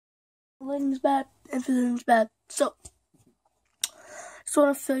Everything's bad. Everything's bad. So, just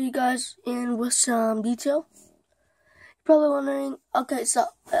want to fill you guys in with some detail. You're probably wondering, okay,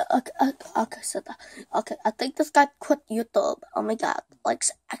 I think this guy quit YouTube. Oh my god. Like,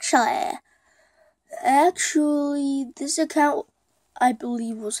 actually, this account, I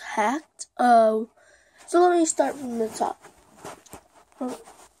believe, was hacked. So let me start from the top.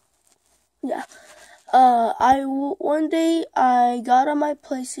 Yeah. One day I got on my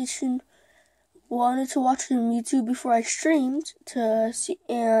PlayStation, wanted to watch some YouTube before I streamed to see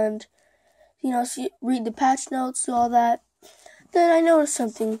and read the patch notes and all that. Then I noticed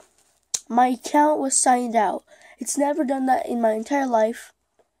something. My account was signed out. It's never done that in my entire life.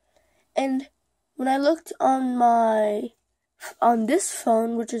 And when I looked on this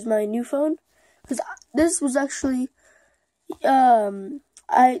phone, which is my new phone, because this was actually the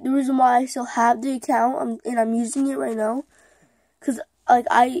reason why I still have the account and I'm using it right now, because like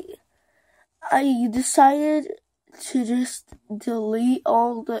I decided to just delete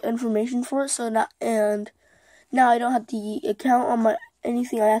all the information for it, so now I don't have the account on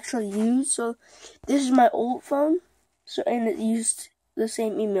anything I actually use. So this is my old phone, and it used the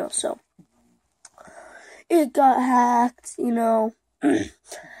same email, so it got hacked, and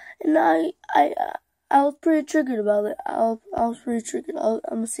I was pretty triggered about it. I was pretty triggered. I'm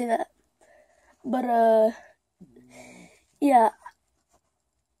gonna say that. But yeah.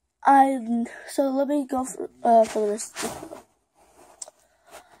 So let me go for this.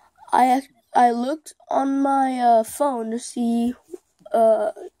 I looked on my phone to see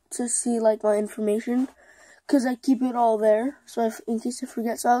like my information, cause I keep it all there, so in case I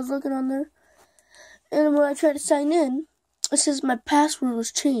forget. So I was looking on there, and when I tried to sign in, it says my password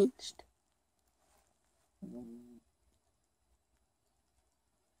was changed.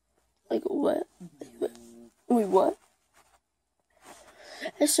 Like what? Wait, what?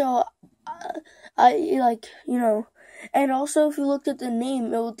 And so and also if you looked at the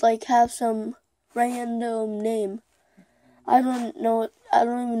name, it would like have some random name. I don't even know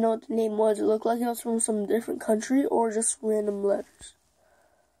what the name was. It looked like it was from some different country or just random letters.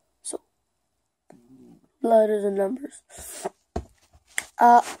 So letters and numbers.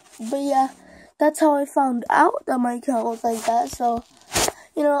 But yeah, that's how I found out that my account was like that. So,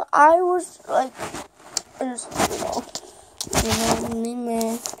 I was like,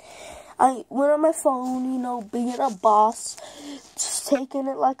 I went on my phone, being a boss, just taking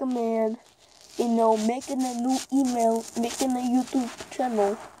it like a man, making a new email, making a YouTube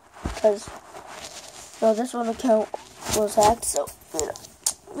channel, because, this one account was hacked, so,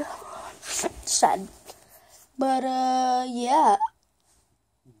 sad. But, yeah,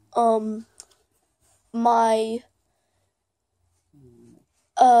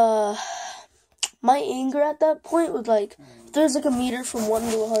 my anger at that point was like, there's like a meter from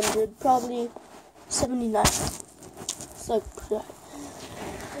 1 to 100, probably 79. It's like pretty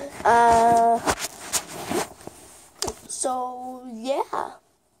high. So yeah,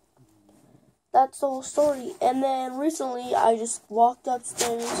 that's the whole story. And then recently, I just walked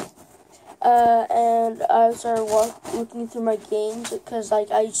upstairs, and I started looking through my games, because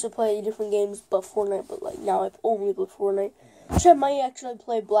like I used to play different games but Fortnite, but like now I only play Fortnite. Which I might actually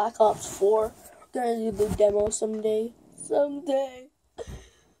play Black Ops 4. Gonna do the demo someday. To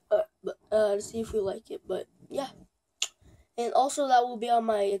see if we like it, but yeah. And also that will be on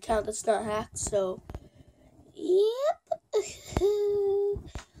my account that's not hacked, so yep.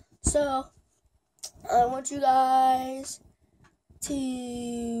 So I want you guys to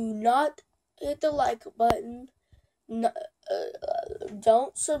not hit the like button,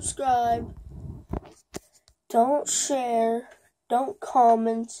 don't subscribe, don't share, don't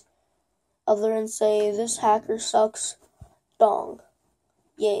comment, other than say, this hacker sucks, dong.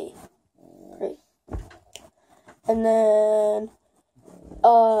 Yay. Great. And then,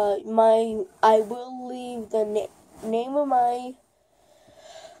 I will leave the name of my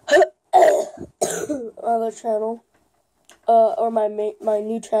other channel, or my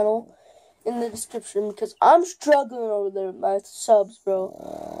new channel in the description, because I'm struggling over there with my subs, bro.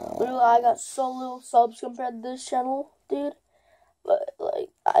 Literally, I got so little subs compared to this channel, dude. But like,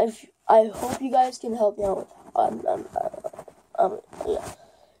 I hope you guys can help me out. Yeah.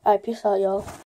 Alright, peace out, y'all.